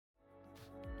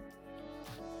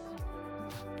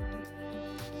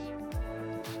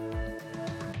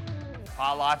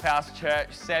Hi Lifehouse Church,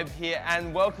 Seb here,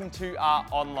 and welcome to our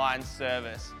online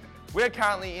service. We're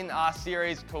currently in our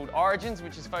series called Origins,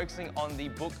 which is focusing on the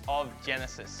book of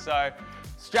Genesis. So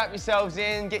strap yourselves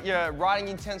in, get your writing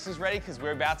utensils ready, because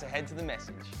we're about to head to the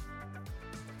message.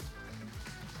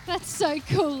 That's so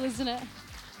cool, isn't it?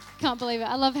 Can't believe it.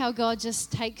 I love how God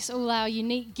just takes all our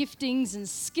unique giftings and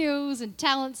skills and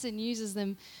talents and uses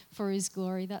them for His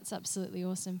glory. That's absolutely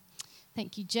awesome.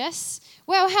 Thank you, Jess.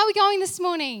 Well, how are we going this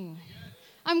morning?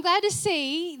 I'm glad to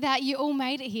see that you all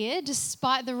made it here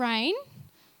despite the rain.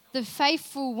 The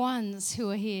faithful ones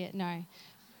who are here. No.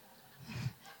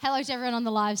 Hello to everyone on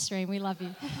the live stream. We love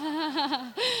you.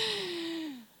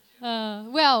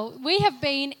 Well, we have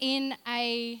been in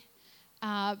a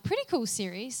pretty cool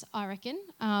series, I reckon,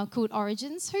 called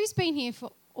Origins. Who's been here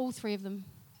for all three of them?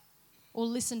 Or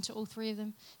listened to all three of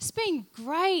them? It's been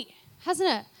great, hasn't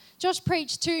it? Josh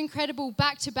preached two incredible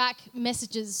back-to-back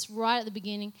messages right at the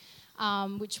beginning,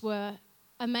 which were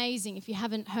amazing. If you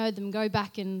haven't heard them, go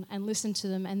back and listen to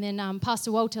them. And then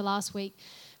Pastor Walter last week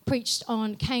preached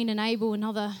on Cain and Abel,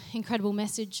 another incredible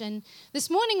message. And this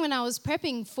morning when I was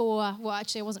prepping for, well,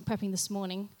 actually I wasn't prepping this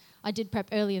morning. I did prep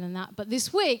earlier than that. But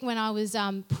this week when I was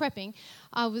prepping,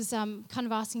 I was kind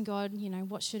of asking God,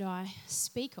 what should I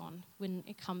speak on when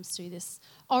it comes to this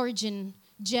origin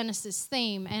Genesis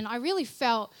theme? And I really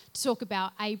felt to talk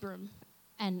about Abram.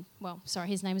 And,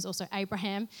 his name is also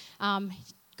Abraham.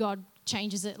 God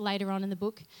changes it later on in the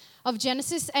book of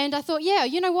Genesis. And I thought,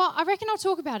 you know what? I reckon I'll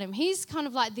talk about him. He's kind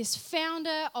of like this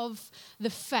founder of the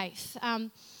faith.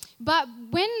 But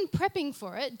when prepping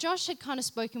for it, Josh had kind of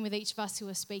spoken with each of us who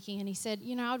were speaking, and he said,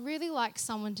 I'd really like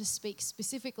someone to speak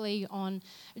specifically on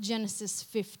Genesis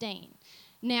 15.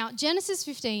 Now, Genesis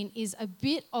 15 is a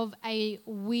bit of a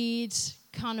weird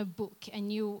kind of book,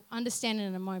 and you'll understand it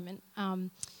in a moment.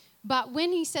 But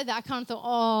when he said that, I kind of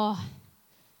thought,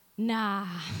 nah.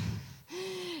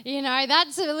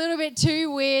 That's a little bit too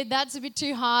weird. That's a bit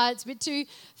too hard. It's a bit too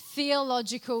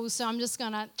theological. So I'm just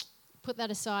going to put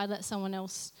that aside, let someone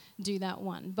else do that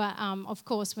one. But, of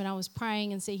course, when I was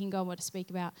praying and seeking God what to speak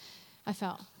about, I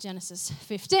felt Genesis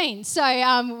 15. So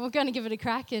we're going to give it a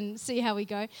crack and see how we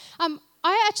go.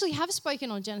 I actually have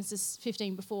spoken on Genesis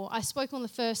 15 before. I spoke on the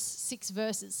first 6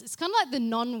 verses. It's kind of like the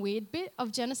non-weird bit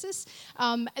of Genesis,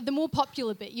 the more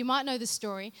popular bit. You might know the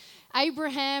story.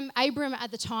 Abram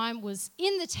at the time was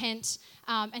in the tent,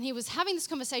 and he was having this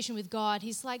conversation with God.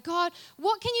 He's like, God,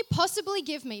 what can you possibly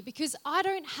give me? Because I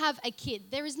don't have a kid.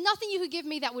 There is nothing you could give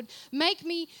me that would make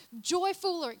me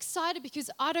joyful or excited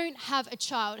because I don't have a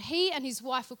child. He and his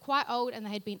wife were quite old, and they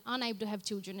had been unable to have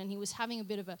children, and he was having a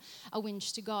bit of a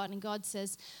whinge to God. And God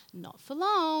says, not for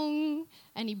long.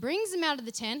 And he brings him out of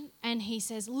the tent, and he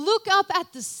says, look up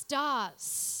at the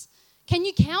stars. Can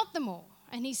you count them all?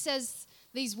 And he says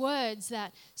these words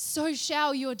that, so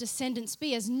shall your descendants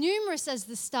be. As numerous as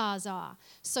the stars are,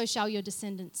 so shall your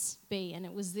descendants be. And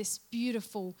it was this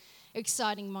beautiful,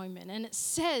 exciting moment. And it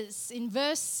says in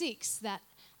verse 6 that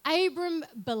Abram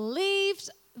believed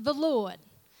the Lord,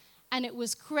 and it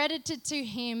was credited to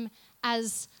him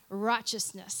as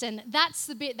righteousness. And that's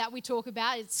the bit that we talk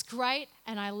about. It's great,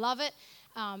 and I love it.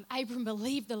 Abram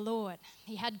believed the Lord.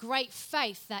 He had great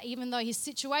faith that even though his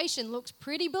situation looked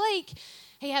pretty bleak,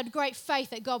 he had great faith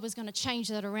that God was going to change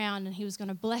that around, and he was going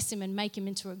to bless him and make him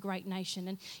into a great nation.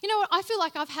 And you know what? I feel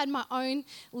like I've had my own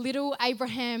little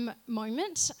Abraham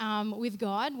moment with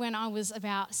God when I was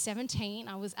about 17.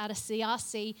 I was at a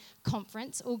CRC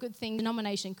conference, All Good Things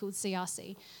denomination called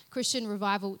CRC, Christian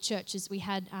Revival Churches. We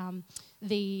had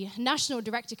the national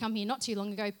director come here not too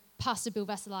long ago, Pastor Bill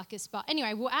Vasilakis. But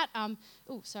anyway, we're at,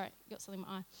 got something in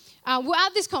my eye. We're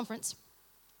at this conference.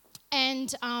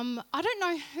 And I don't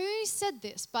know who said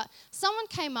this, but someone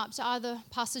came up to either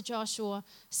Pastor Josh or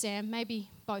Sam, maybe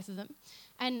both of them,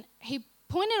 and he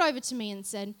pointed over to me and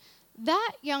said,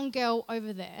 that young girl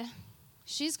over there,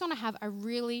 she's going to have a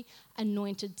really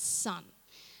anointed son.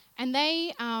 And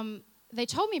they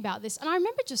told me about this, and I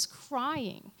remember just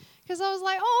crying because I was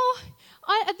like,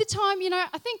 at the time,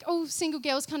 I think all single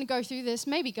girls kind of go through this,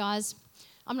 maybe guys.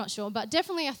 I'm not sure, but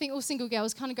definitely I think all single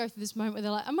girls kind of go through this moment where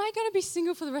they're like, am I going to be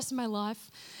single for the rest of my life?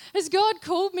 Has God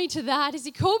called me to that? Has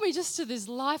he called me just to this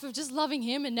life of just loving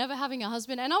him and never having a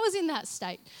husband? And I was in that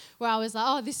state where I was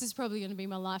like, this is probably going to be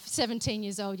my life. 17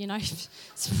 years old,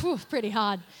 it's pretty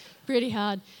hard.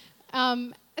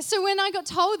 So when I got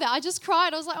told that, I just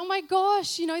cried. I was like, oh my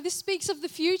gosh, this speaks of the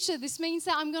future. This means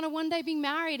that I'm going to one day be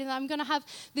married, and I'm going to have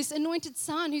this anointed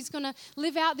son who's going to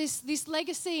live out this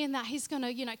legacy, and that he's going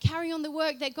to, carry on the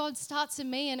work that God starts in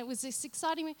me. And it was this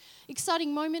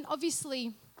exciting moment.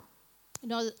 Obviously,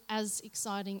 not as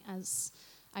exciting as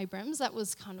Abrams. That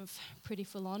was kind of pretty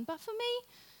full on. But for me,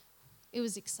 it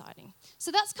was exciting.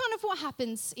 So that's kind of what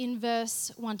happens in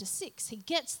verse 1 to 6. He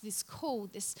gets this call,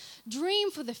 this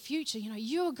dream for the future. You know,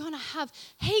 you're going to have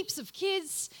heaps of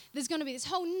kids. There's going to be this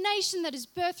whole nation that is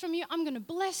birthed from you. I'm going to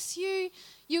bless you.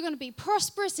 You're going to be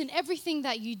prosperous in everything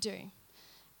that you do.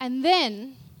 And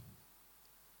then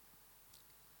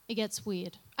it gets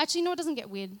weird. Actually, no, it doesn't get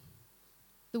weird.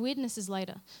 The weirdness is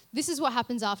later. This is what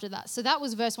happens after that. So that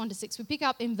was verse 1 to 6. We pick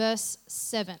up in verse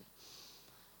 7.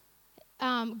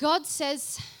 God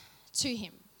says to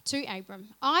him, to Abram,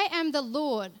 I am the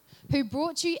Lord who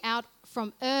brought you out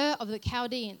from Ur of the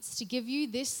Chaldeans to give you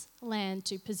this land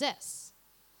to possess.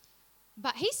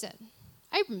 But he said,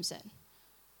 Abram said,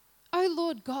 O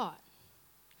Lord God,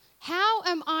 how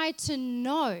am I to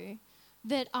know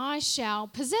that I shall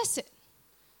possess it?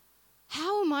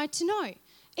 How am I to know?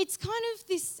 It's kind of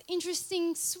this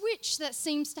interesting switch that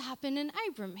seems to happen in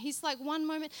Abram. He's like one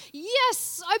moment,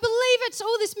 yes, I believe it's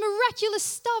all this miraculous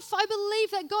stuff. I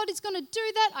believe that God is going to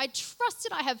do that. I trust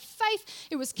it. I have faith.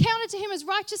 It was counted to him as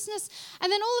righteousness. And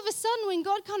then all of a sudden when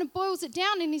God kind of boils it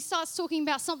down and he starts talking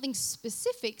about something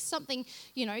specific, something,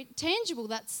 you know, tangible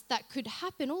that could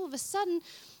happen, all of a sudden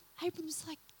Abram's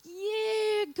like,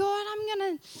 yeah, God,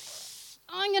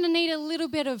 I'm going to need a little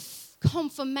bit of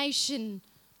confirmation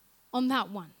on that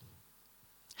one.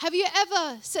 Have you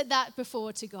ever said that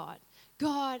before to God?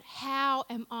 God, how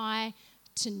am I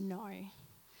to know?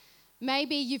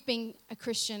 Maybe you've been a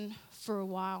Christian for a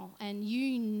while and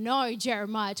you know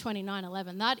Jeremiah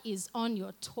 29:11. That is on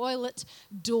your toilet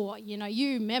door. You know,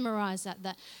 you memorize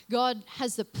that God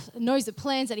knows the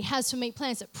plans that he has for me,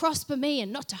 plans that prosper me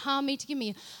and not to harm me, to give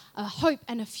me a hope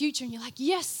and a future. And you're like,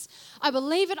 yes, I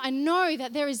believe it. I know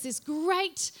that there is this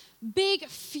great big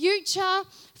future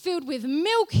filled with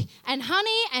milk and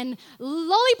honey and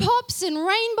lollipops and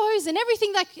rainbows and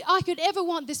everything that I could ever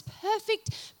want. This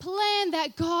perfect plan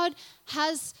that God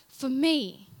has for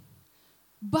me.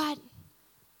 But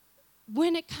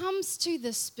when it comes to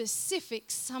the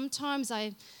specifics, sometimes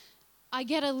I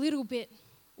get a little bit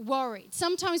worried.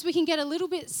 Sometimes we can get a little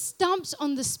bit stumped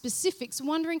on the specifics,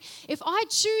 wondering if I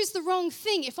choose the wrong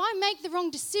thing, if I make the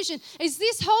wrong decision, is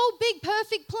this whole big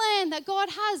perfect plan that God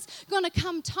has going to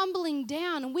come tumbling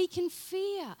down? And we can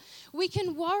fear. We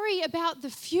can worry about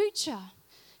the future.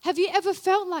 Have you ever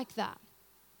felt like that?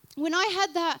 When I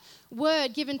had that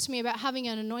word given to me about having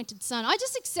an anointed son, I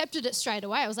just accepted it straight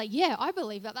away. I was like, yeah, I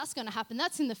believe that that's going to happen.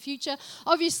 That's in the future.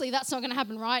 Obviously, that's not going to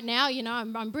happen right now. You know,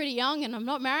 I'm pretty young and I'm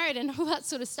not married and all that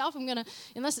sort of stuff.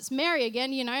 Unless it's Mary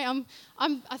again, you know,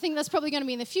 I think that's probably going to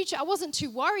be in the future. I wasn't too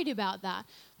worried about that.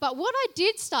 But what I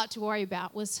did start to worry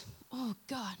about was, oh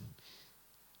God,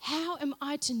 how am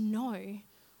I to know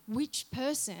which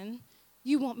person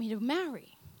you want me to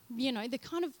marry? You know, the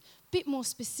kind of bit more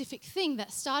specific thing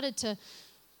that started to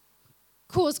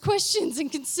cause questions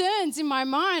and concerns in my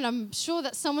mind. I'm sure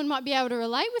that someone might be able to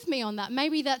relate with me on that.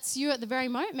 Maybe that's you at the very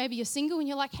moment. Maybe you're single and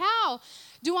you're like, how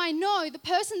do I know the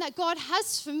person that God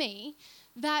has for me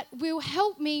that will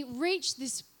help me reach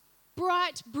this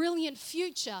bright, brilliant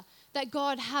future that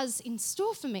God has in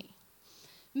store for me?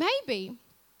 Maybe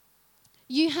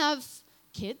you have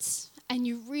kids and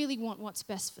you really want what's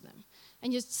best for them.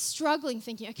 And you're struggling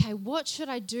thinking, okay, what should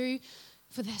I do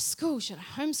for their school? Should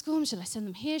I homeschool them? Should I send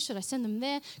them here? Should I send them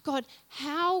there? God,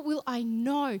 how will I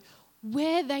know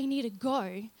where they need to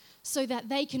go so that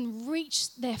they can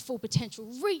reach their full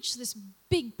potential, reach this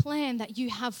big plan that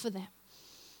you have for them?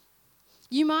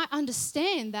 You might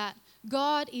understand that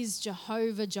God is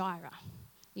Jehovah Jireh,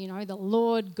 you know, the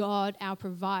Lord God, our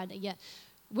provider. Yet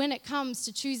when it comes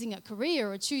to choosing a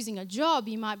career or choosing a job,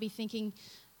 you might be thinking,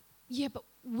 yeah, but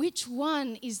which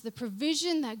one is the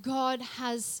provision that God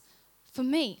has for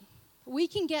me? We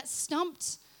can get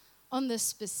stumped on the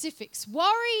specifics.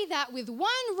 Worry that with one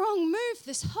wrong move,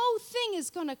 this whole thing is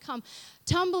going to come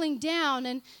tumbling down.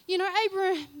 And, you know,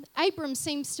 Abram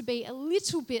seems to be a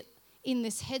little bit in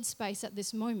this headspace at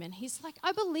this moment. He's like,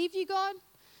 I believe you, God.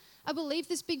 I believe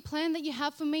this big plan that you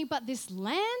have for me, but this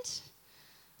land?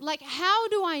 Like, how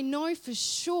do I know for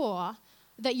sure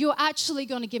that you're actually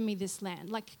going to give me this land?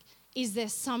 Like, is there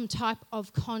some type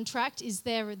of contract?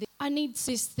 I need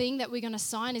this thing that we're going to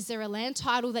sign. Is there a land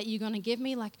title that you're going to give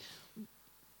me? Like,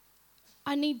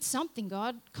 I need something,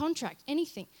 God, contract,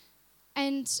 anything.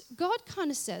 And God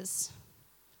kind of says,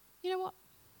 you know what?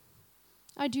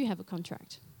 I do have a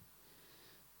contract.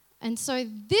 And so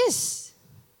this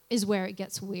is where it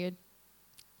gets weird.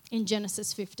 In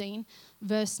Genesis 15,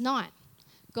 verse 9,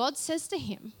 God says to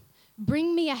him,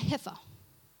 bring me a heifer.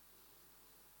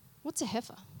 What's a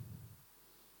heifer?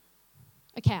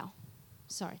 A cow.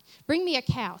 Bring me a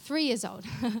cow, 3 years old,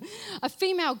 a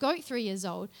female goat, 3 years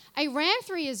old, a ram,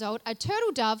 3 years old, a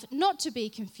turtle dove, not to be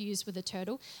confused with a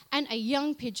turtle, and a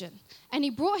young pigeon. And he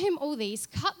brought him all these,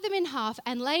 cut them in half,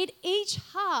 and laid each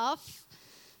half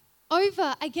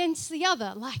over against the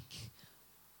other. Like,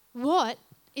 what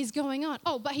is going on?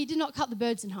 Oh, but he did not cut the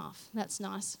birds in half. That's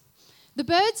nice. The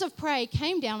birds of prey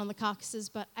came down on the carcasses,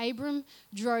 but Abram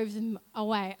drove them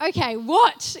away. Okay,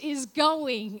 what is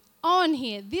going on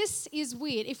here? This is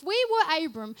weird. If we were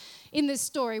Abram in this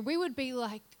story, we would be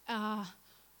like,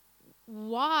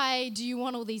 why do you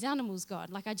want all these animals, God?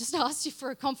 Like, I just asked you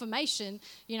for a confirmation,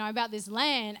 about this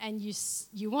land, and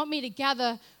you want me to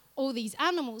gather all these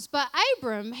animals. But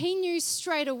Abram, he knew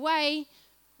straight away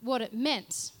what it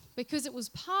meant, because it was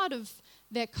part of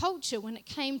their culture when it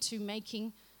came to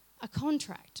making a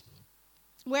contract.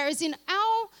 Whereas in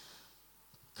our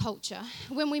culture,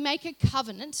 when we make a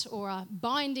covenant or a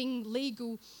binding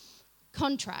legal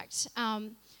contract,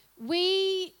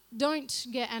 we don't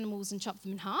get animals and chop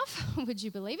them in half. Would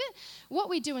you believe it? What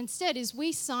we do instead is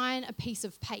we sign a piece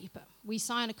of paper. We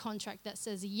sign a contract that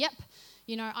says, yep,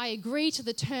 I agree to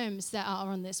the terms that are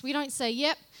on this. We don't say,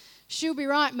 yep, she'll be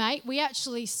right, mate. We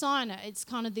actually sign it. It's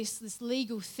kind of this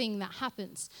legal thing that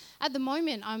happens. At the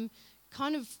moment, I'm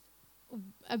kind of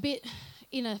a bit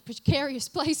in a precarious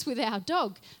place with our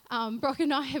dog. Brock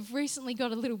and I have recently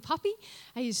got a little puppy.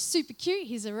 He's super cute.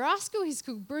 He's a rascal. He's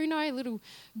called Bruno, a little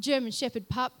German Shepherd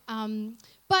pup.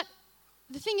 But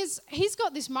the thing is, he's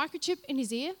got this microchip in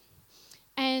his ear.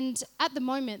 And at the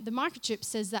moment, the microchip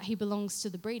says that he belongs to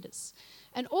the breeders.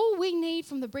 And all we need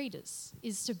from the breeders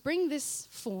is to bring this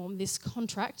form, this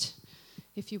contract,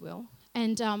 if you will,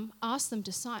 and ask them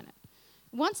to sign it.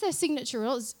 Once their signature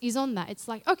is on that, it's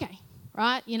like, okay,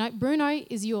 right, Bruno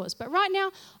is yours. But right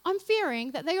now, I'm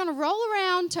fearing that they're going to roll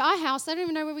around to our house. They don't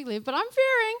even know where we live, but I'm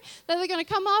fearing that they're going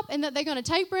to come up and that they're going to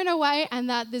take Bruno away and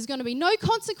that there's going to be no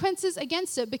consequences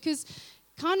against it because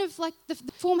kind of like the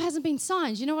form hasn't been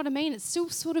signed. You know what I mean? It's still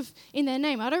sort of in their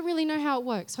name. I don't really know how it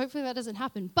works. Hopefully that doesn't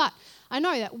happen. But I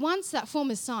know that once that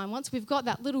form is signed, once we've got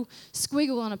that little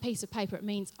squiggle on a piece of paper, it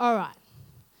means, all right,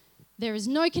 there is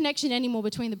no connection anymore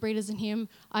between the breeders and him.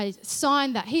 I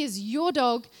sign that he is your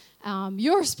dog,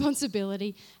 your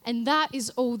responsibility, and that is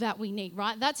all that we need,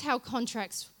 right? That's how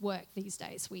contracts work these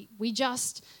days. We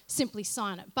just simply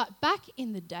sign it. But back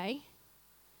in the day,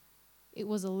 it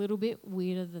was a little bit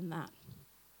weirder than that.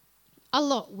 A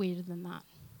lot weirder than that.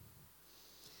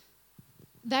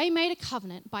 They made a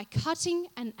covenant by cutting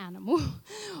an animal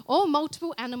or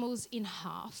multiple animals in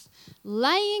half,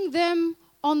 laying them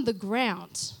on the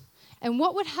ground. And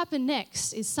what would happen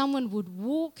next is someone would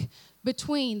walk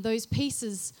between those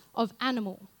pieces of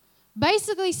animal,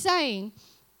 basically saying,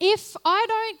 if I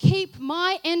don't keep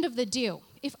my end of the deal,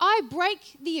 if I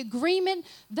break the agreement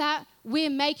that we're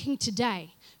making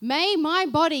today, may my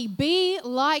body be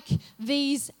like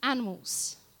these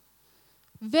animals.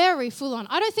 Very full on.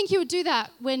 I don't think you would do that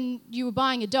when you were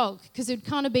buying a dog because it would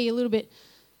kind of be a little bit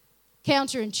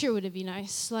counterintuitive,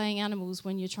 slaying animals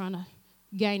when you're trying to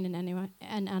gain an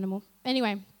animal.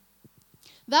 Anyway,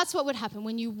 that's what would happen.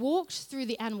 When you walked through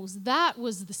the animals, that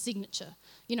was the signature.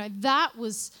 That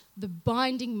was the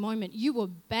binding moment. You were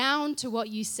bound to what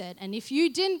you said. And if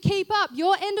you didn't keep up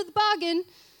your end of the bargain,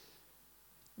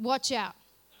 watch out.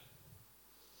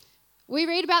 We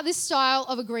read about this style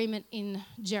of agreement in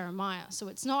Jeremiah. So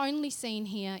it's not only seen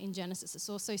here in Genesis, it's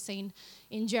also seen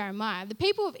in Jeremiah. The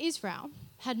people of Israel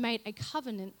had made a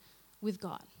covenant with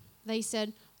God. They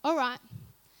said, all right,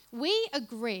 we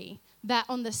agree that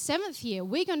on the 7th year,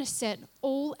 we're going to set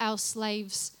all our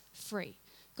slaves free.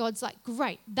 God's like,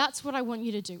 great, that's what I want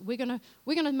you to do. We're going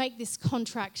to make this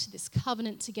contract, this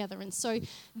covenant together. And so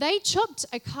they chopped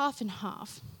a calf in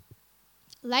half,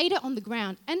 laid it on the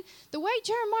ground. And the way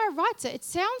Jeremiah writes it, it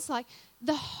sounds like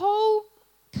the whole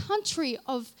country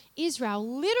of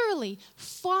Israel literally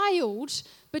filed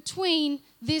between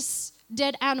this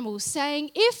dead animal,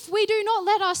 saying, if we do not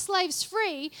let our slaves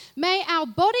free, may our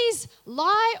bodies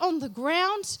lie on the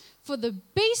ground for the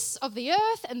beasts of the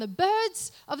earth and the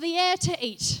birds of the air to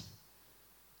eat.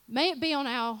 May it be on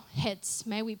our heads.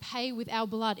 May we pay with our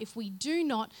blood if we do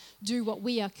not do what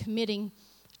we are committing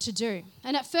to do.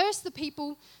 And at first the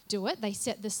people do it. They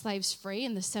set the slaves free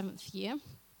in the 7th year.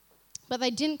 But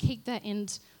they didn't keep that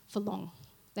end for long.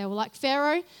 They were like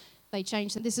Pharaoh. They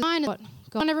changed it. This is fine.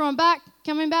 Got everyone back,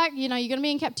 coming back. You're going to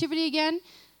be in captivity again.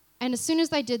 And as soon as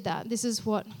they did that, this is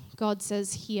what God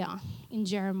says here in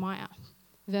Jeremiah,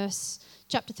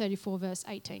 chapter 34, verse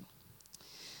 18.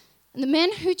 And the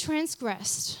men who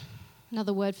transgressed,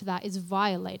 another word for that is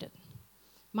violated,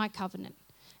 my covenant,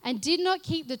 and did not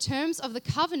keep the terms of the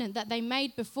covenant that they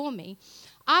made before me,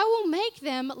 I will make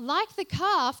them like the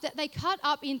calf that they cut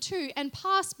up in two and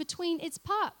passed between its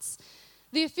parts.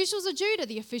 The officials of Judah,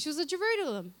 the officials of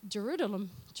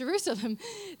Jerusalem,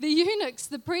 the eunuchs,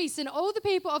 the priests, and all the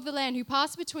people of the land who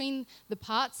pass between the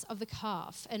parts of the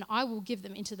calf, and I will give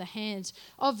them into the hand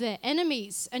of their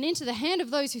enemies and into the hand of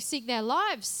those who seek their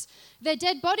lives. Their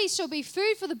dead bodies shall be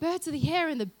food for the birds of the air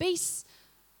and the beasts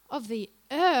of the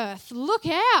earth. Look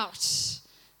out.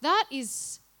 That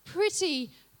is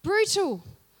pretty brutal.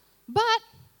 But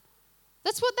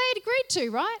that's what they had agreed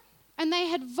to, right? And they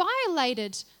had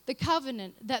violated the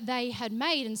covenant that they had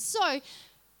made. And so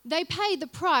they paid the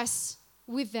price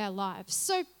with their lives.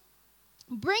 So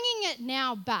bringing it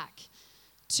now back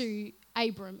to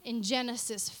Abram in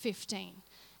Genesis 15.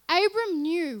 Abram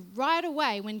knew right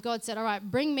away when God said, all right,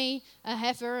 bring me a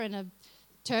heifer and a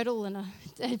turtle and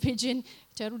a pigeon,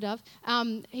 turtle dove.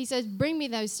 He said, bring me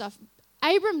those stuff.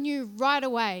 Abram knew right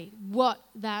away what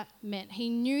that meant. He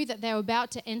knew that they were about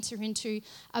to enter into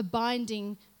a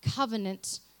binding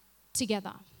covenant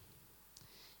together.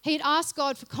 He had asked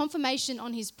God for confirmation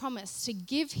on his promise to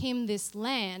give him this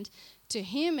land, to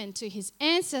him and to his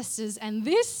ancestors, and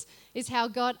this is how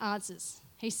God answers.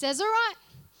 He says, all right,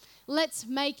 let's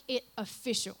make it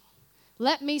official.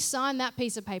 Let me sign that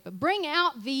piece of paper. Bring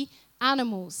out the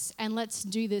animals and let's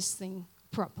do this thing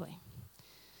properly.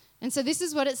 And so this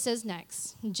is what it says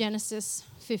next, Genesis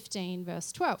 15,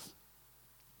 verse 12.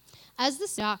 As the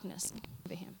darkness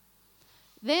over him,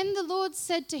 then the Lord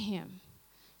said to him,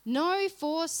 know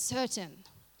for certain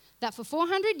that for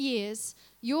 400 years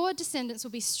your descendants will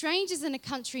be strangers in a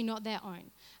country not their own,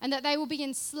 and that they will be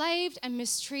enslaved and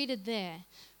mistreated there.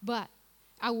 But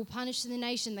I will punish the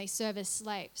nation they serve as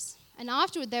slaves, and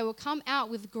afterward they will come out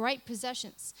with great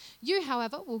possessions. You,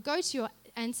 however, will go to your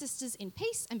ancestors in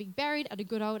peace and be buried at a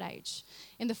good old age.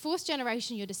 In the fourth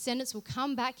generation, your descendants will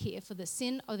come back here, for the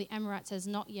sin of the Amorites has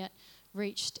not yet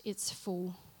reached its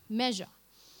full measure.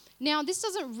 Now, this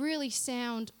doesn't really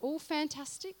sound all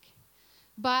fantastic,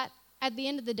 but at the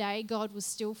end of the day, God was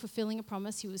still fulfilling a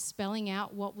promise. He was spelling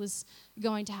out what was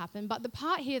going to happen. But the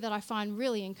part here that I find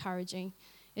really encouraging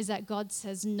is that God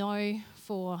says no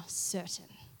for certain.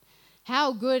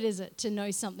 How good is it to know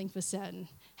something for certain?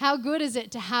 How good is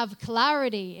it to have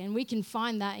clarity? And we can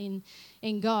find that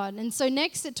in God. And so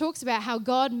next it talks about how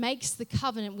God makes the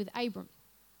covenant with Abram.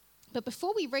 But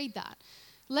before we read that,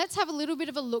 let's have a little bit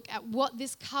of a look at what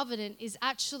this covenant is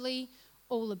actually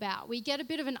all about. We get a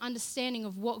bit of an understanding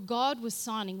of what God was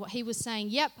signing, what he was saying,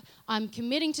 yep, I'm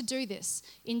committing to do this.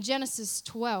 In Genesis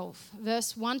 12,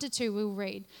 verse 1 to 2, we'll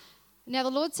read. Now the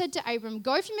Lord said to Abram,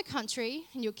 go from your country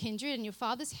and your kindred and your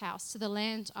father's house to the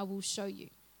land I will show you.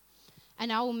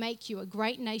 And I will make you a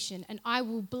great nation, and I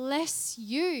will bless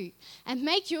you and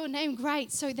make your name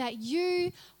great so that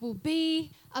you will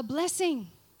be a blessing.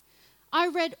 I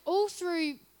read all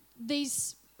through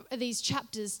these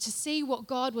chapters to see what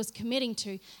God was committing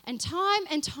to. And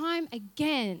time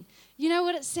again, you know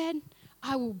what it said?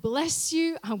 I will bless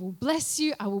you, I will bless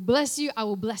you, I will bless you, I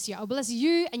will bless you. I will bless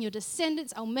you and your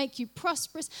descendants. I'll make you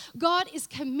prosperous. God is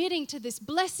committing to this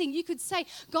blessing. You could say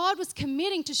God was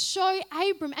committing to show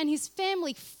Abram and his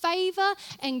family favor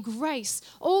and grace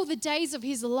all the days of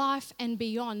his life and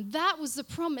beyond. That was the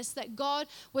promise that God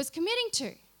was committing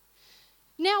to.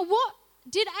 Now, what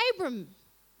did Abram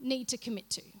need to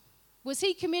commit to? Was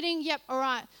he committing, yep, all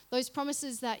right, those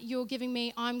promises that you're giving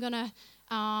me, I'm going to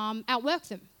outwork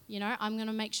them. You know, I'm going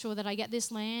to make sure that I get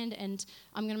this land, and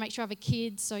I'm going to make sure I have a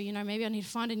kid. So, you know, maybe I need to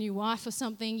find a new wife or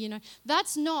something. You know,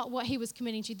 that's not what he was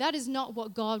committing to. That is not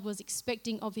what God was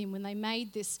expecting of him when they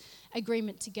made this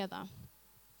agreement together.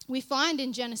 We find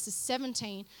in Genesis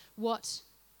 17 what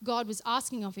God was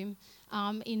asking of him.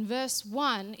 In verse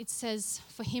 1, it says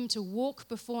for him to walk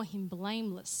before him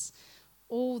blameless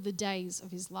all the days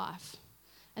of his life.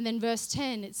 And then verse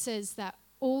 10, it says that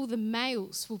all the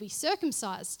males will be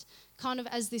circumcised, kind of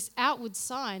as this outward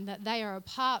sign that they are a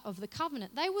part of the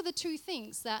covenant. They were the two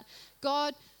things that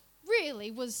God really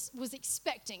was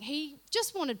expecting. He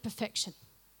just wanted perfection.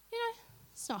 You know,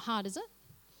 it's not hard, is it?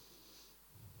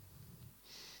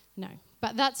 No,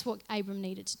 but that's what Abram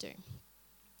needed to do.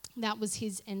 That was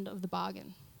his end of the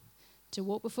bargain. To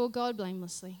walk before God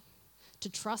blamelessly, to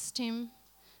trust him,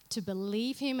 to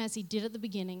believe him as he did at the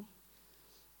beginning,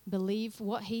 believe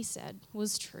what he said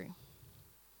was true.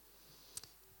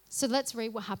 So let's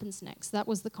read what happens next. That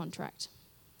was the contract.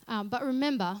 But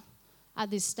remember, at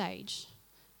this stage,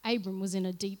 Abram was in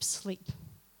a deep sleep.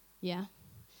 Yeah?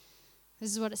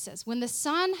 This is what it says. When the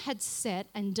sun had set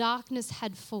and darkness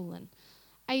had fallen,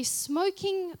 a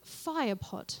smoking fire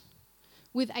pot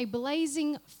with a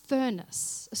blazing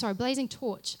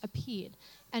torch appeared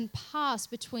and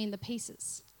passed between the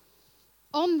pieces.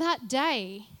 On that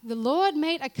day, the Lord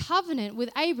made a covenant with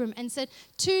Abram and said,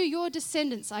 to your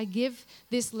descendants I give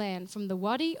this land, from the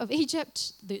Wadi of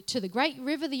Egypt to the great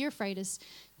river, the Euphrates,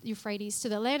 to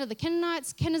the land of the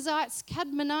Canaanites, Kenizzites,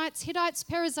 Cadmonites, Hittites,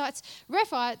 Perizzites,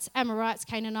 Rephaites, Amorites,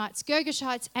 Canaanites,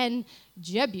 Girgashites, and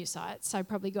Jebusites. I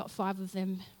probably got 5 of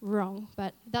them wrong,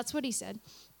 but that's what he said.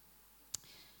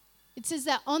 It says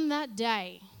that on that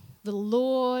day, the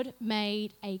Lord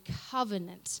made a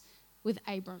covenant with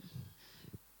Abram.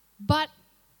 But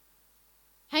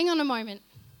hang on a moment.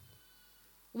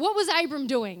 What was Abram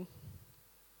doing?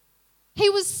 He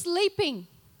was sleeping.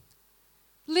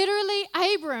 Literally,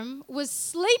 Abram was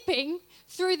sleeping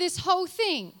through this whole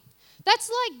thing.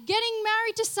 That's like getting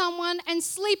married to someone and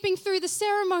sleeping through the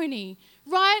ceremony,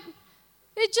 right?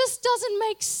 It just doesn't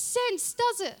make sense,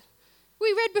 does it?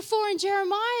 We read before in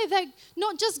Jeremiah that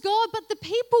not just God, but the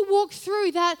people walked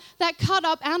through that cut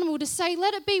up animal to say,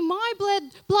 let it be my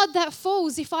blood that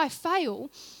falls if I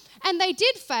fail. And they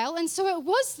did fail, and so it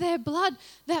was their blood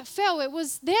that fell. It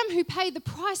was them who paid the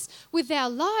price with their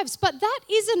lives. But that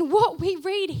isn't what we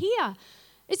read here.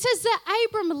 It says that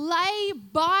Abram lay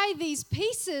by these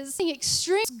pieces.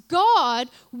 Extreme. God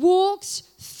walked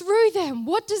through them.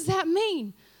 What does that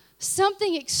mean?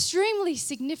 Something extremely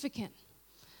significant.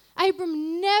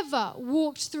 Abram never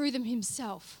walked through them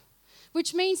himself,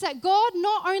 which means that God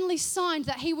not only signed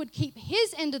that he would keep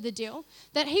his end of the deal,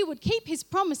 that he would keep his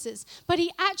promises, but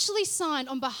he actually signed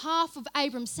on behalf of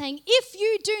Abram saying, if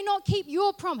you do not keep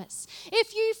your promise,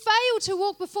 if you fail to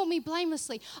walk before me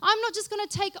blamelessly, I'm not just going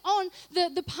to take on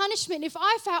the punishment if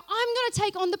I fail, I'm going to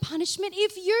take on the punishment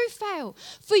if you fail.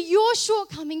 For your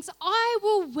shortcomings, I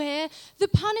will wear the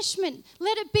punishment.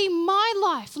 Let it be my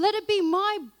life. Let it be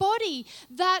my body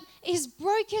that is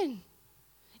broken.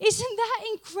 Isn't that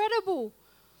incredible?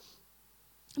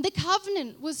 The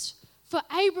covenant was for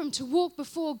Abram to walk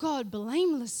before God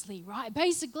blamelessly, right?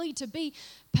 Basically to be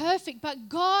perfect, but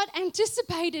God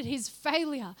anticipated his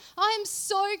failure. I am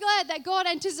so glad that God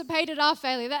anticipated our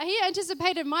failure, that he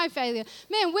anticipated my failure.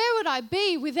 Man, where would I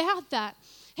be without that?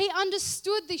 He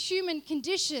understood the human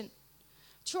condition.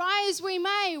 Try as we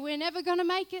may, we're never going to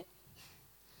make it.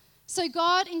 So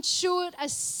God ensured a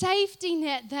safety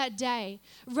net that day.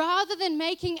 Rather than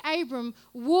making Abram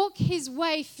walk his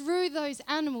way through those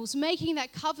animals, making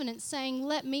that covenant saying,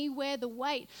 let me wear the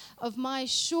weight of my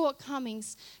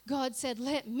shortcomings, God said,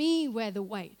 let me wear the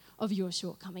weight of your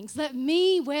shortcomings. Let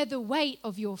me wear the weight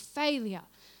of your failure.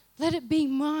 Let it be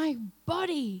my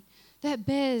body that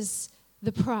bears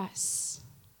the price.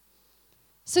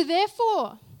 So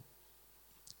therefore,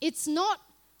 it's not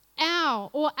our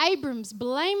or Abram's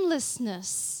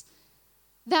blamelessness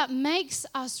that makes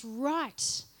us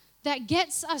right, that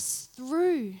gets us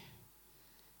through.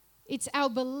 It's our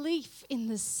belief in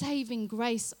the saving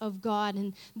grace of God.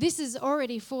 And this is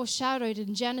already foreshadowed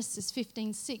in Genesis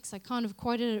 15:6. I kind of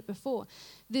quoted it before.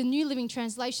 The New Living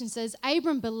Translation says,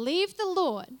 Abram believed the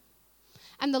Lord,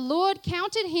 and the Lord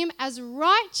counted him as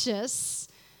righteous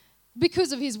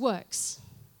because of his works.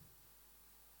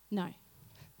 No.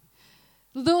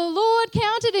 The Lord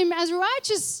counted him as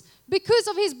righteous because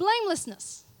of his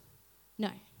blamelessness.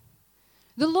 No.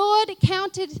 The Lord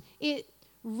counted it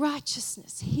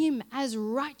righteousness, him as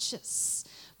righteous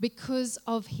because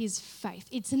of his faith.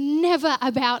 It's never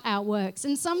about our works.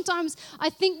 And sometimes I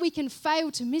think we can fail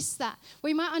to miss that.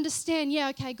 We might understand, yeah,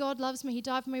 okay, God loves me, he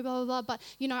died for me, blah, blah, blah, but,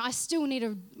 I still need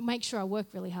to make sure I work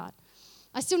really hard.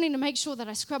 I still need to make sure that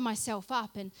I scrub myself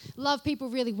up and love people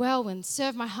really well and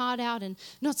serve my heart out and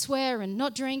not swear and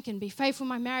not drink and be faithful in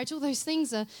my marriage. All those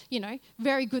things are,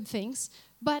 very good things.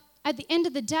 But at the end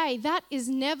of the day, that is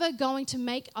never going to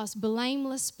make us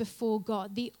blameless before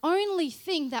God. The only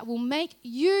thing that will make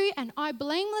you and I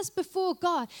blameless before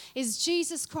God is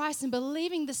Jesus Christ and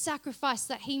believing the sacrifice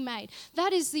that he made.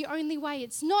 That is the only way.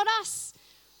 It's not us.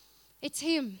 It's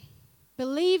him.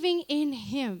 Believing in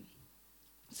him.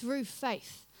 Through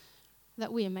faith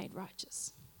that we are made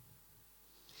righteous.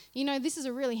 This is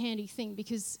a really handy thing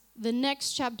because the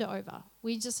next chapter over,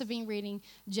 we just have been reading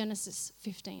Genesis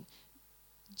 15.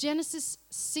 Genesis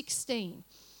 16,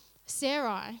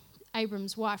 Sarai,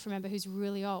 Abram's wife, remember, who's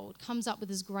really old, comes up with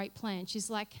this great plan. She's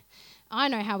like, I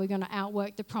know how we're going to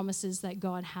outwork the promises that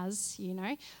God has,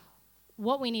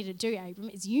 What we need to do, Abram,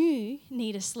 is you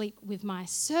need to sleep with my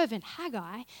servant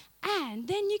Hagar, and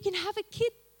then you can have a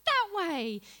kid that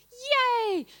way.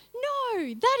 Yay! No,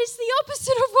 that is the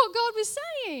opposite of what God was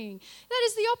saying. That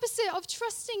is the opposite of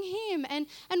trusting him and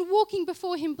walking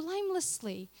before him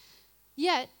blamelessly.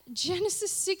 Yet,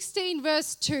 Genesis 16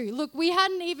 verse 2, look, we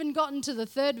hadn't even gotten to the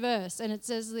third verse, and it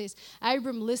says this: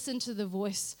 Abram listened to the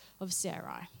voice of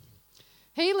Sarai.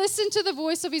 He listened to the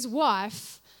voice of his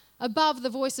wife above the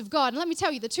voice of God. And let me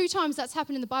tell you, the 2 times that's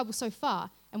happened in the Bible so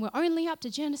far, and we're only up to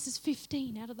Genesis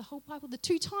 15 out of the whole Bible, the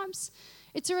 2 times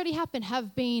it's already happened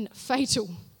have been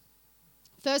fatal.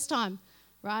 First time,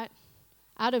 right?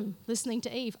 Adam listening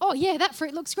to Eve. Oh, yeah, that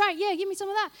fruit looks great. Yeah, give me some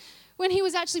of that. When he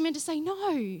was actually meant to say,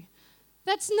 no,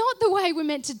 that's not the way we're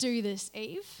meant to do this,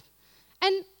 Eve.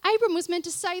 And Abram was meant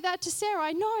to say that to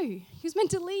Sarai. No, he was meant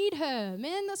to lead her.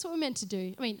 Man, that's what we're meant to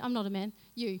do. I mean, I'm not a man,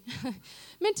 you.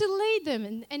 Meant to lead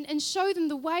them and show them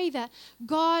the way that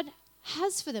God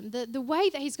has for them, the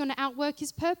way that he's going to outwork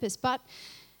his purpose. But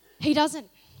he doesn't.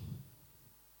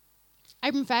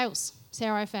 Abram fails.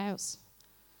 Sarai fails.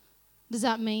 Does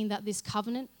that mean that this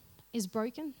covenant is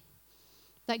broken?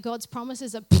 That God's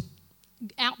promises are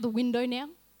out the window now?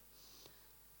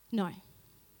 No.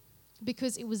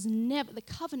 Because the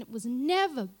covenant was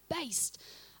never based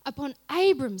upon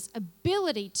Abram's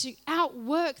ability to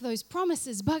outwork those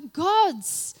promises, but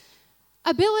God's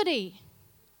ability.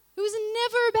 It was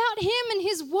never about him and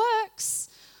his works.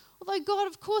 Although God,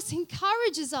 of course,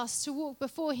 encourages us to walk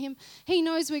before him, he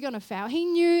knows we're going to fail. He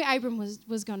knew Abram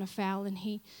was going to fail, and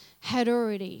he had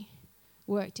already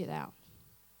worked it out.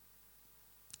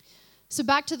 So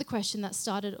back to the question that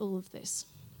started all of this.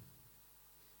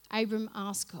 Abram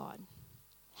asked God,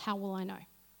 how will I know?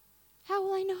 How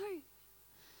will I know?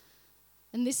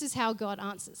 And this is how God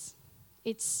answers.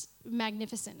 It's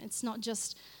magnificent. It's not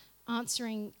just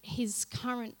answering his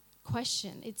current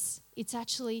question. It's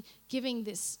actually giving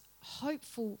this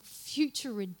hopeful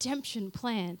future redemption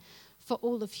plan for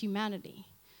all of humanity.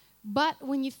 But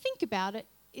when you think about it,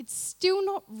 it's still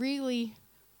not really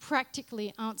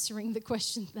practically answering the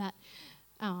question that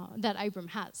Abram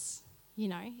has. You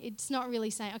know, it's not really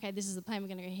saying, okay, this is the plan, we're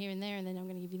going to go here and there, and then I'm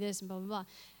going to give you this, and blah, blah, blah.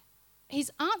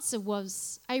 His answer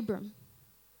was, Abram,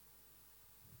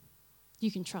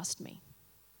 you can trust me.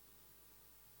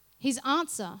 His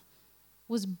answer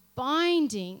was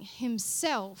binding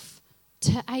himself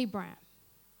to Abraham.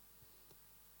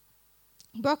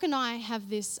 Brock and I have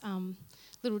this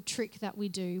little trick that we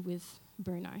do with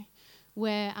Bruno,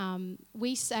 where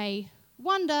we say,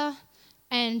 wonder,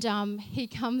 and he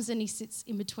comes and he sits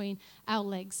in between our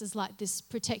legs as like this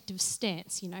protective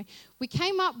stance, you know. We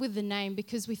came up with the name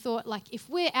because we thought, like, if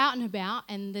we're out and about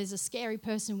and there's a scary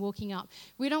person walking up,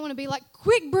 we don't want to be like,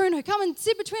 quick, Bruno, come and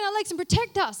sit between our legs and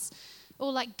protect us,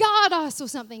 or like guard us or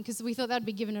something, because we thought that'd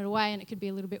be giving it away and it could be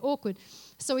a little bit awkward.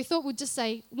 So we thought we'd just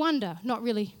say wonder, not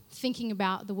really thinking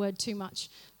about the word too much.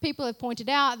 People have pointed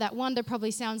out that wonder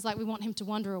probably sounds like we want him to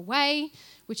wander away,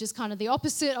 which is kind of the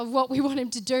opposite of what we want him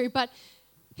to do, but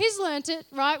he's learnt it,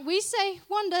 right? We say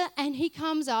wonder, and he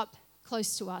comes up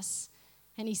close to us,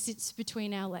 and he sits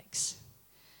between our legs.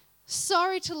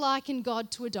 Sorry to liken God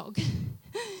to a dog,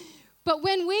 but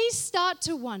when we start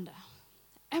to wonder,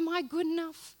 am I good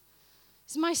enough?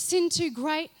 Is my sin too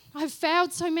great? I've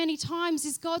failed so many times.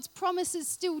 Is God's promises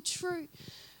still true?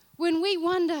 When we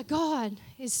wonder, God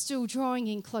is still drawing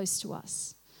in close to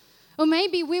us. Or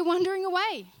maybe we're wandering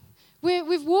away.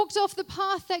 We've walked off the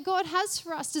path that God has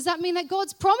for us. Does that mean that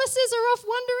God's promises are off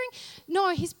wandering?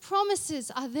 No, his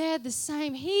promises are there the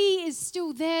same. He is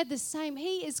still there the same.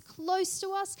 He is close to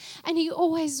us, and he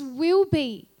always will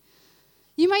be.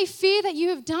 You may fear that you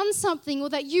have done something or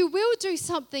that you will do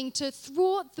something to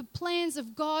thwart the plans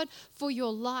of God for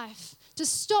your life, to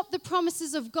stop the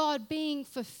promises of God being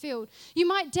fulfilled. You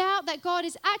might doubt that God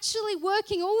is actually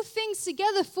working all things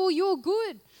together for your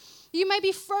good. You may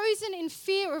be frozen in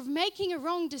fear of making a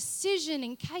wrong decision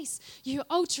in case you're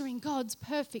altering God's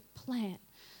perfect plan.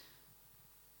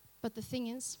 But the thing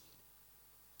is,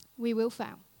 we will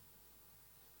fail.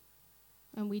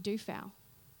 And we do fail.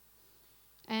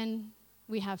 And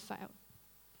we have failed.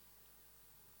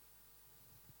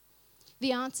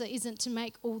 The answer isn't to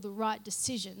make all the right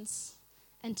decisions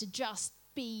and to just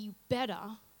be better.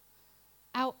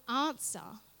 Our answer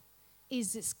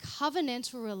is this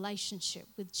covenantal relationship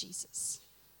with Jesus.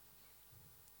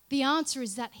 The answer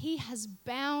is that he has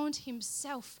bound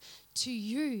himself to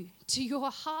you, to your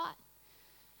heart.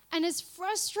 And as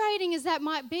frustrating as that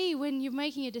might be when you're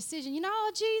making a decision,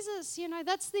 oh, Jesus,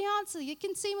 that's the answer. It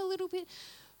can seem a little bit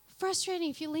frustrating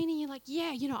if you're leaning, you're like,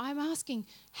 yeah, I'm asking,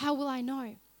 how will I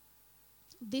know?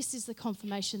 This is the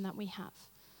confirmation that we have.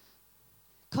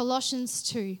 Colossians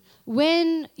 2,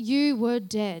 when you were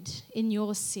dead in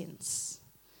your sins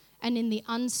and in the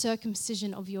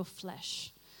uncircumcision of your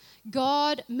flesh,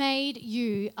 God made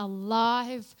you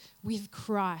alive with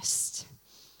Christ.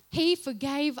 He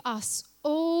forgave us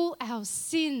all our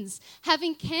sins,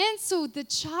 having cancelled the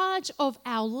charge of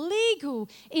our legal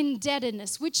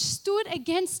indebtedness, which stood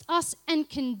against us and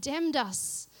condemned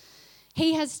us.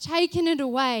 He has taken it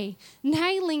away,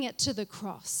 nailing it to the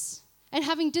cross. And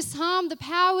having disarmed the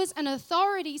powers and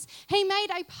authorities, he made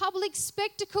a public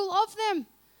spectacle of them,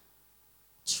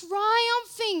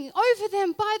 triumphing over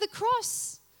them by the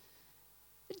cross.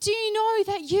 Do you know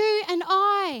that you and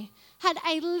I had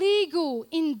a legal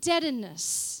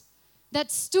indebtedness that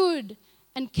stood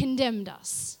and condemned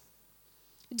us?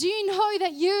 Do you know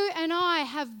that you and I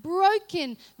have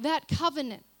broken that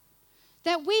covenant?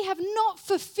 That we have not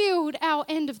fulfilled our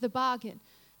end of the bargain?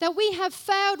 That we have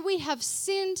failed, we have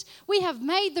sinned, we have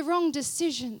made the wrong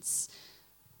decisions.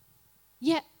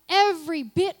 Yet every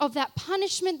bit of that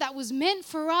punishment that was meant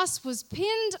for us was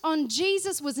pinned on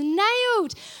Jesus, was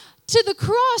nailed to the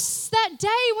cross that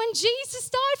day when Jesus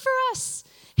died for us.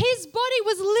 His body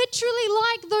was literally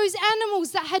like those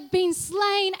animals that had been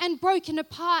slain and broken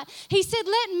apart. He said,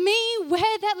 let me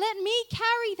wear that, let me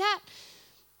carry that.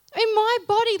 In my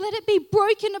body, let it be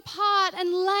broken apart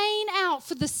and laid out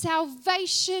for the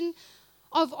salvation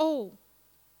of all.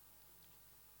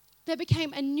 There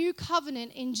became a new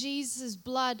covenant in Jesus'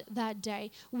 blood that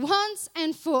day. Once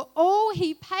and for all,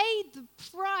 he paid the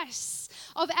price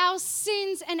of our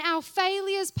sins and our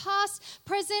failures, past,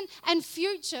 present, and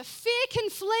future. Fear can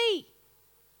flee.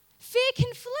 Fear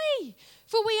can flee.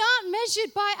 For we aren't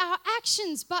measured by our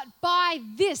actions, but by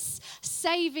this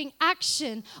saving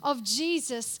action of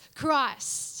Jesus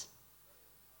Christ.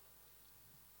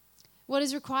 What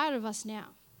is required of us now?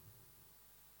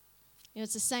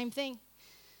 It's the same thing.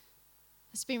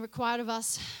 It's been required of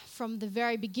us from the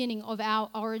very beginning of our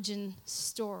origin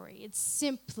story. It's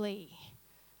simply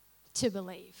to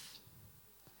believe.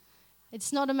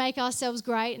 It's not to make ourselves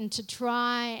great and to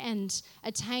try and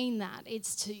attain that.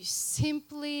 It's to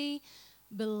simply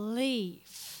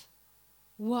believe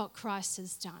what Christ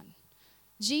has done.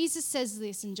 Jesus says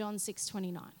this in John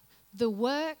 6:29. The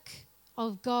work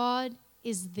of God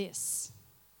is this.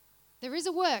 There is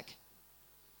a work.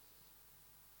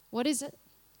 What is it?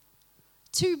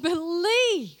 To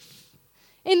believe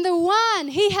in the one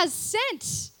he has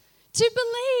sent. To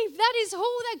believe. That is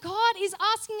all that God is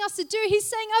asking us to do. He's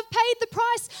saying, I've paid the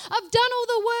price. I've done all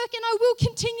the work and I will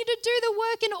continue to do the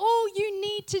work. And all you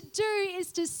need to do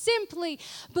is to simply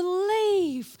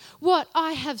believe what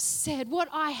I have said, what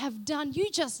I have done. You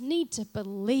just need to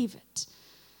believe it.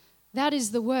 That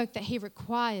is the work that he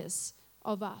requires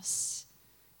of us.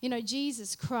 You know,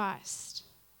 Jesus Christ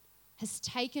has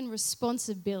taken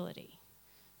responsibility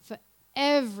for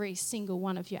every single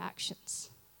one of your actions.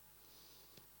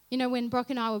 You know, when Brock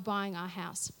and I were buying our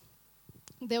house,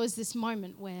 there was this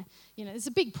moment where, you know, it's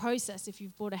a big process if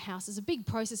you've bought a house. It's a big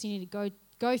process you need to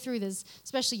go through. There's,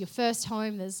 especially your first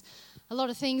home, there's a lot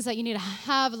of things that you need to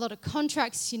have, a lot of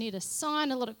contracts you need to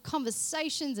sign, a lot of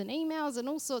conversations and emails and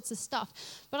all sorts of stuff.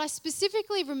 But I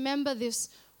specifically remember this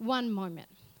one moment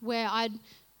where I'd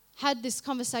had this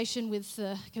conversation with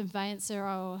the conveyancer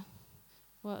or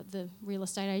the real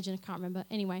estate agent, I can't remember.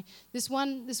 Anyway, this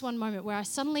one moment where I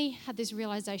suddenly had this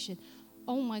realization,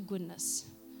 oh my goodness,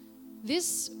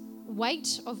 this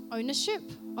weight of ownership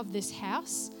of this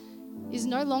house is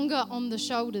no longer on the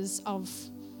shoulders of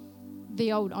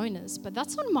the old owners, but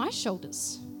that's on my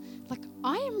shoulders. Like,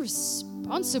 I am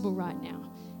responsible right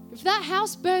now. If that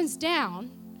house burns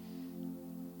down,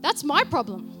 that's my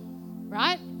problem,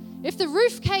 right? If the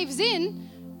roof caves in,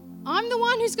 I'm the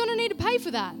one who's going to need to pay for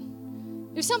that.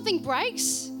 If something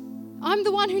breaks, I'm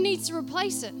the one who needs to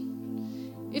replace it.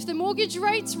 If the mortgage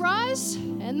rates rise,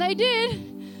 and they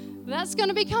did, that's going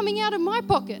to be coming out of my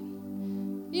pocket.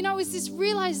 You know, it's this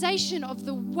realization of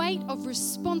the weight of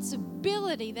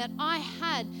responsibility that I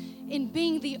had in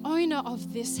being the owner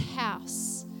of this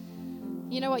house.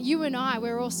 You know what? You and I,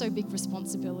 we're also big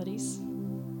responsibilities.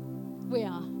 We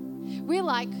are. We're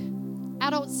like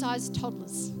adult-sized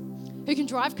toddlers who can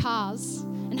drive cars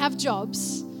and have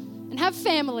jobs and have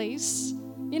families.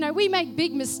 You know, we make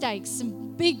big mistakes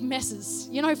and big messes.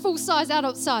 You know, full-size,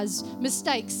 adult-size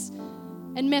mistakes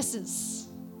and messes.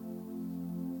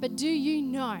 But do you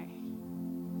know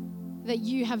that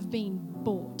you have been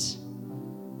bought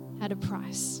at a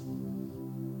price?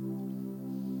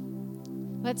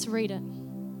 Let's read it.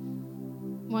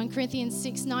 1 Corinthians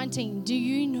 6:19. Do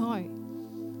you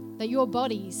know that your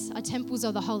bodies are temples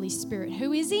of the Holy Spirit,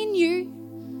 who is in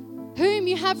you, whom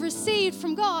you have received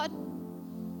from God?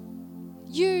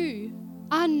 You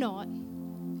are not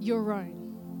your own.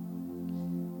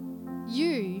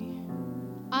 You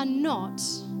are not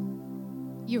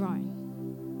your own.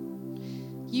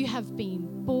 You have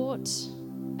been bought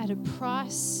at a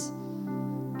price,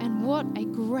 And what a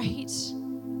great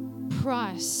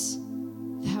price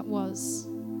that was.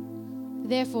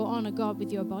 Therefore, honor God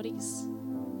with your bodies.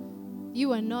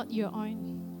 You are not your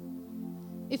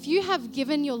own. If you have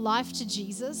given your life to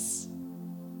Jesus,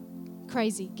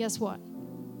 crazy, guess what?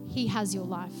 He has your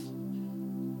life.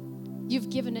 You've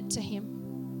given it to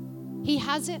Him. He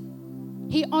has it.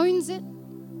 He owns it.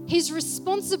 He's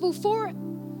responsible for it.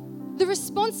 The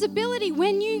responsibility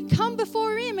when you come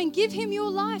before Him and give Him your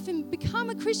life and become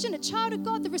a Christian, a child of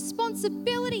God, the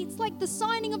responsibility, it's like the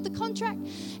signing of the contract.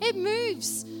 It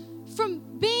moves from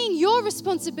being your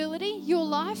responsibility, your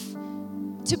life,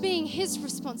 to being His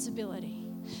responsibility.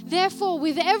 Therefore,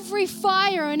 with every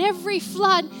fire and every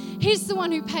flood, He's the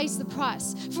one who pays the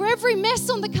price. For every mess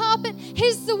on the carpet,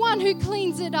 He's the one who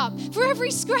cleans it up. For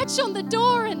every scratch on the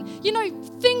door and,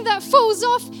 thing that falls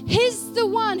off, He's the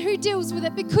one who deals with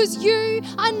it, because you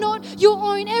are not your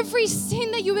own. Every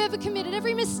sin that you've ever committed,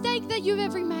 every mistake that you've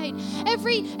ever made,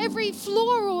 every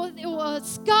flaw or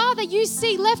scar that you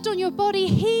see left on your body,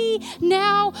 He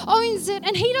now owns it.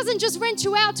 And He doesn't just rent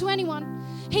you out to anyone.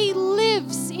 He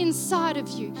lives inside of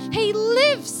you. He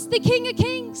lives, the King of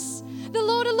Kings, the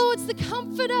Lord of Lords, the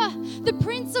Comforter, the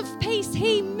Prince of Peace.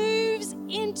 He moves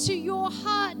into your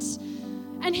heart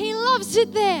and He loves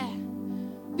it there,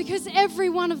 because every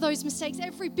one of those mistakes,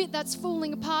 every bit that's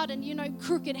falling apart and,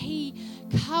 crooked, He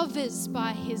covers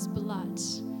by His blood.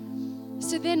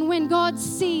 So then when God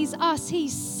sees us, He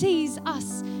sees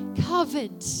us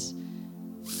covered,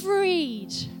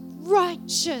 freed,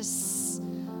 righteous,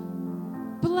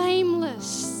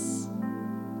 blameless,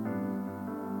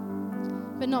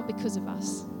 but not because of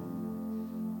us,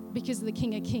 because the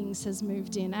King of Kings has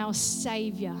moved in. Our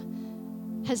Savior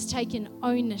has taken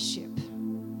ownership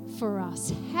for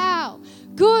us. How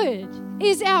good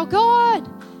is our God?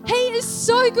 He is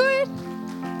so good.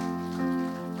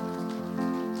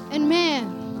 And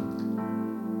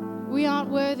man, we aren't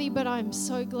worthy, but I'm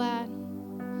so glad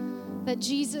that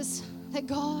Jesus, that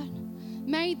God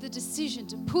made the decision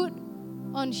to put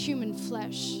on human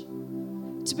flesh,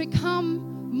 to become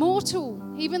mortal,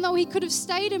 even though He could have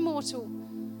stayed immortal,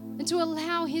 and to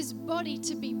allow His body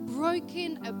to be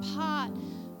broken apart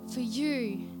for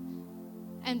you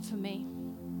and for me.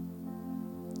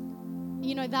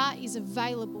 That is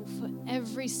available for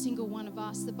every single one of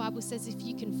us. The Bible says if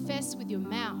you confess with your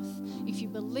mouth, if you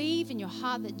believe in your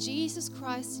heart that Jesus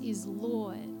Christ is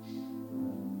Lord,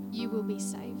 you will be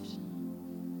saved.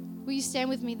 Will you stand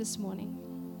with me this morning?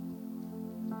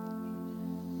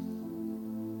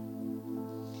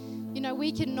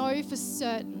 We can know for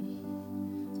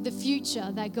certain the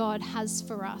future that God has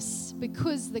for us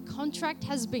because the contract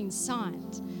has been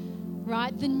signed,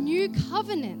 right? The new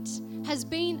covenant has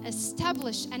been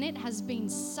established and it has been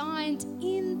signed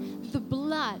in the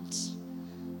blood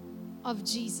of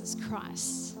Jesus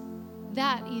Christ.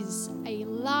 That is a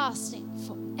lasting,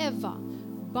 forever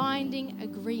binding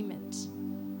agreement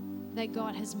that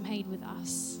God has made with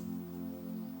us.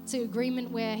 It's an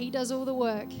agreement where He does all the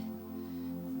work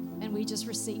and we just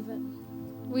receive it.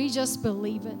 We just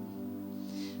believe it.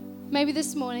 Maybe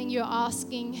this morning you're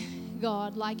asking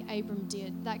God, like Abram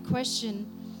did, that question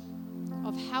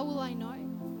of how will I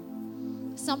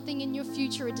know? Something in your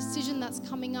future, a decision that's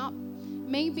coming up.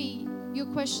 Maybe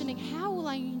you're questioning, how will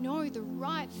I know the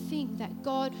right thing that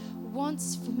God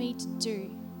wants for me to do?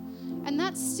 And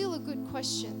that's still a good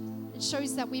question. It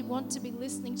shows that we want to be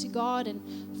listening to God and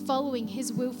following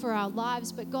His will for our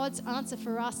lives. But God's answer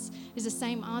for us is the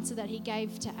same answer that He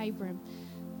gave to Abram.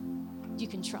 You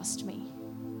can trust me.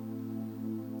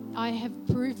 I have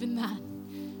proven that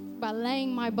by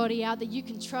laying my body out, that you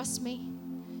can trust me.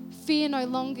 Fear no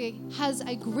longer has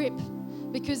a grip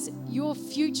because your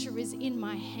future is in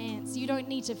my hands. You don't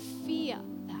need to fear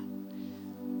that.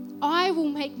 I will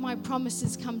make my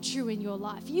promises come true in your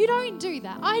life. You don't do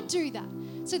that. I do that.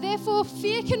 So therefore,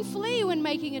 fear can flee when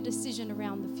making a decision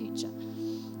around the future,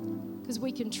 because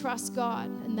we can trust God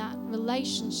and that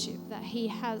relationship that He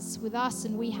has with us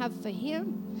and we have for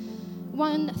Him.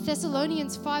 1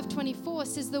 Thessalonians 5:24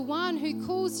 says, the one who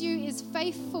calls you is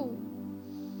faithful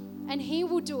and He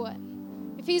will do it.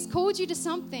 If He's called you to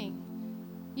something,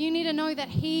 you need to know that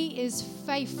He is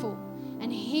faithful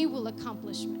and He will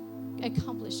accomplish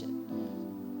it.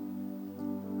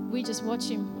 We just watch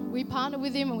Him. We partner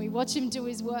with Him and we watch Him do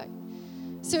His work.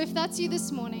 So if that's you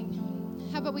this morning,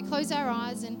 how about we close our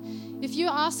eyes? And if you're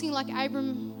asking like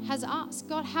Abram has asked,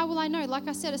 God, how will I know? Like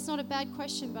I said, it's not a bad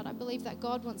question, but I believe that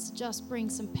God wants to just bring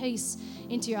some peace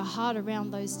into your heart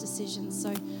around those decisions.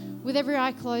 So with every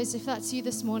eye closed, if that's you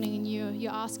this morning and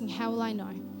you're asking, how will I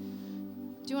know?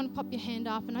 Do you want to pop your hand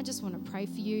up? And I just want to pray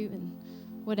for you and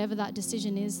whatever that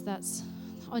decision is that's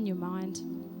on your mind.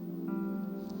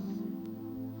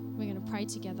 going to pray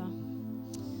together.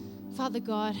 Father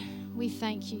God, we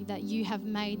thank you that you have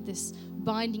made this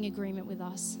binding agreement with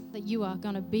us, that you are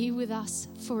going to be with us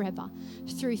forever,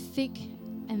 through thick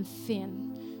and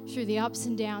thin, through the ups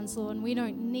and downs, Lord. And we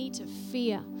don't need to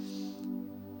fear,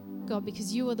 God,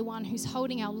 because you are the one who's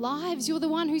holding our lives. You're the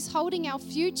one who's holding our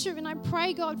future. And I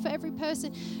pray, God, for every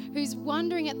person who's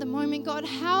wondering at the moment, God,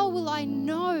 how will I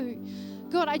know?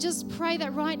 God, I just pray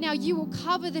that right now you will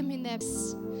cover them in their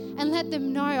and let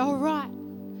them know, all right,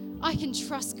 I can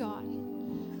trust God.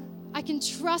 I can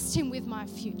trust him with my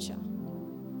future.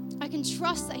 I can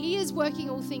trust that he is working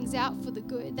all things out for the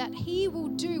good, that he will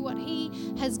do what he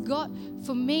has got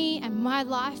for me and my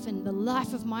life and the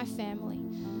life of my family.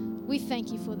 We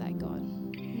thank you for that, God,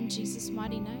 in Jesus'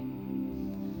 mighty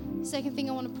name. Second thing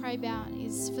I want to pray about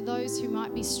is for those who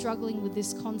might be struggling with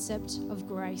this concept of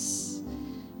grace.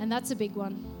 And that's a big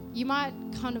one. You might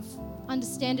kind of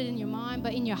understand it in your mind,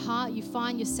 but in your heart you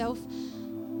find yourself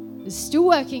still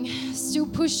working, still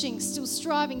pushing, still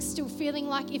striving, still feeling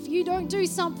like if you don't do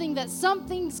something, that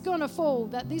something's going to fall,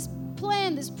 that this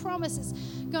plan, this promise is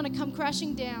going to come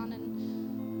crashing down.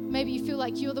 And maybe you feel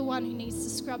like you're the one who needs to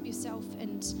scrub yourself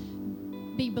and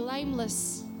be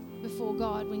blameless before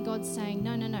God, when God's saying,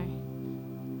 no,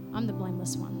 I'm the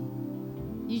blameless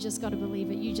one. You just got to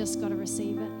believe it. You just got to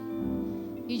receive it.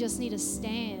 You just need to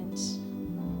stand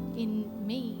in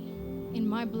me, in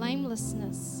my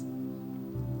blamelessness.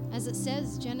 As it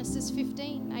says, Genesis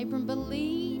 15, Abram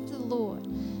believed the Lord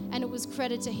and it was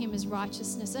credited to him as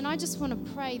righteousness. And I just want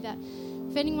to pray that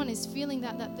if anyone is feeling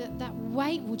that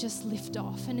weight will just lift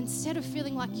off. And instead of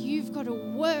feeling like you've got to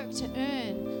work to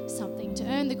earn something, to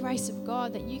earn the grace of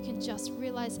God, that you can just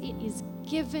realize it is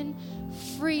given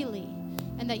freely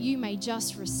and that you may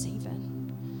just receive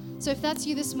it. So if that's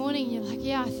you this morning, you're like,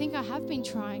 yeah, I think I have been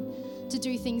trying to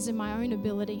do things in my own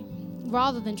ability,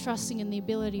 rather than trusting in the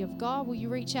ability of God, will you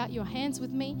reach out your hands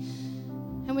with me?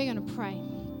 And we're going to pray.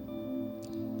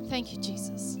 Thank you,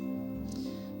 Jesus.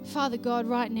 Father God,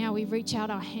 right now we reach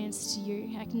out our hands to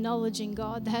you, acknowledging,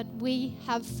 God, that we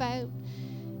have failed.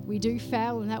 We do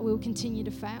fail and that we'll continue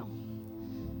to fail.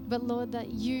 But Lord,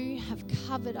 that you have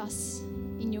covered us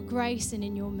in your grace and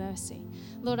in your mercy.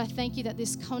 Lord, I thank you that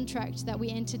this contract that we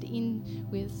entered in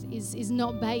with is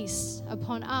not based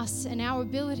upon us and our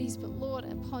abilities, but Lord,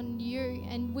 upon you.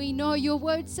 And we know your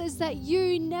word says that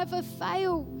you never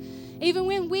fail. Even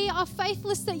when we are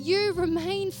faithless, that you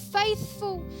remain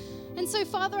faithful. And so,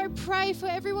 Father, I pray for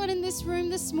everyone in this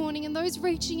room this morning and those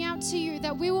reaching out to you,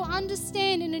 that we will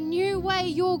understand in a new way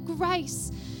your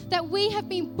grace, that we have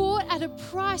been bought at a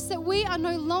price, that we are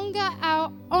no longer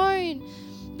our own,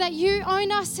 that you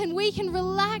own us and we can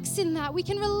relax in that. We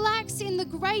can relax in the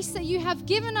grace that you have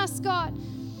given us, God.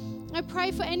 I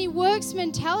pray for any works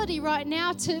mentality right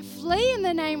now to flee in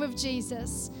the name of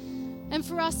Jesus. And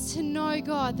for us to know,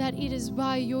 God, that it is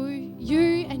by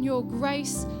you and your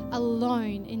grace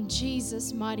alone, in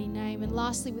Jesus' mighty name. And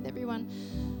lastly, with everyone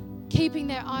keeping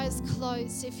their eyes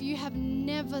closed, if you have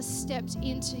never stepped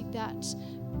into that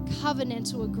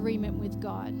covenantal agreement with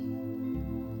God,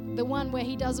 the one where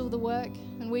he does all the work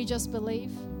and we just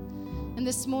believe, and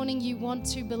this morning you want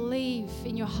to believe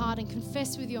in your heart and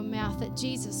confess with your mouth that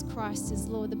Jesus Christ is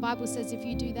Lord. The Bible says if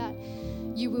you do that,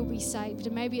 you will be saved.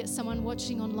 And maybe it's someone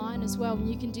watching online as well, and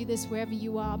you can do this wherever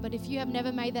you are. But if you have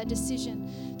never made that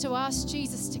decision to ask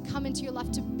Jesus to come into your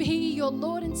life, to be your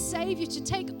Lord and Savior, to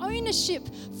take ownership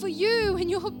for you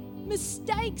and your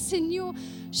mistakes and your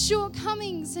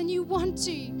shortcomings, and you want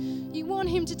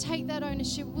him to take that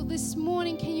ownership, well, this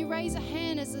morning, can you raise a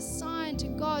hand as a sign to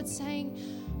God saying,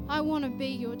 I want to be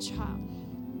your child.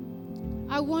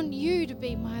 I want you to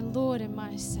be my Lord and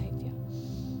my Savior.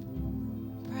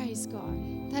 Praise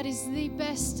God. That is the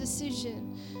best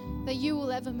decision that you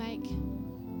will ever make.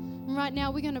 And right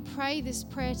now, we're going to pray this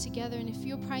prayer together. And if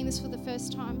you're praying this for the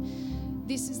first time,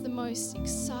 this is the most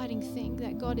exciting thing,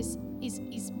 that God is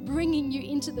bringing you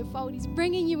into the fold. He's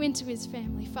bringing you into his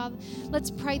family. Father,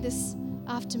 let's pray this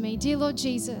after me. Dear Lord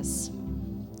Jesus,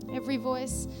 every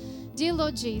voice, dear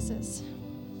Lord Jesus,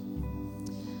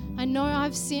 I know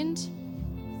I've sinned.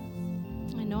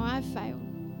 I know I've failed.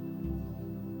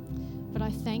 But I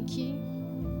thank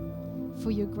you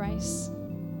for your grace.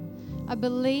 I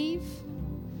believe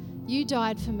you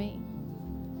died for me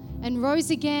and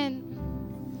rose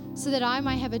again so that I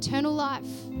may have eternal life.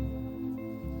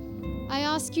 I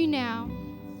ask you now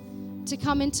to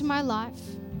come into my life.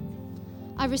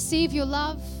 I receive your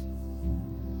love.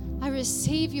 I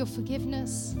receive your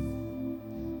forgiveness.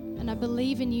 And I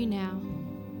believe in you now.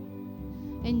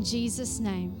 In Jesus'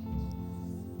 name,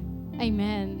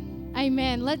 amen.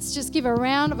 Amen. Let's just give a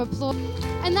round of applause.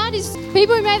 And that is,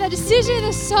 people who made that decision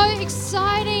are so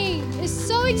exciting. It's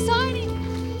so exciting.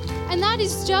 And that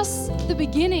is just the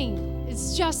beginning.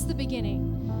 It's just the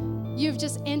beginning. You've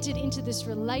just entered into this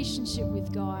relationship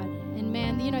with God. And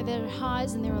man, you know, there are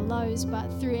highs and there are lows, but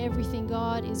through everything,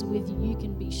 God is with you. You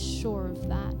can be sure of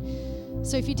that.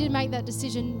 So if you did make that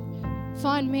decision,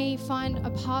 find me, find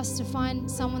a pastor, find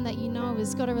someone that you know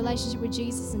has got a relationship with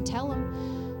Jesus and tell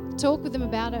them. Talk with them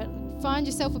about it. Find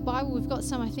yourself a Bible. We've got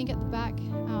some, I think, at the back.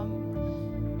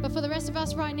 But for the rest of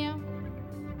us right now,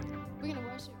 we're going to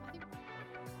worship.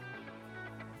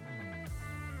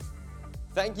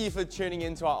 Thank you for tuning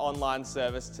into our online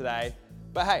service today.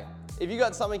 But hey, if you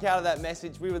got something out of that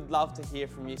message, we would love to hear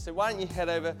from you. So why don't you head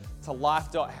over to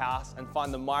life.house and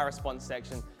find the My Response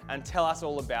section and tell us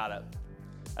all about it.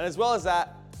 And as well as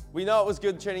that, we know it was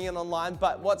good tuning in online,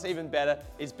 but what's even better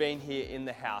is being here in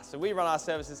the house. So we run our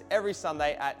services every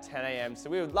Sunday at 10 a.m. So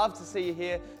we would love to see you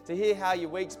here, to hear how your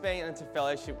week's been and to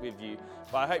fellowship with you.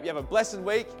 But I hope you have a blessed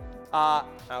week, and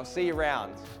I'll see you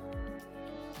around.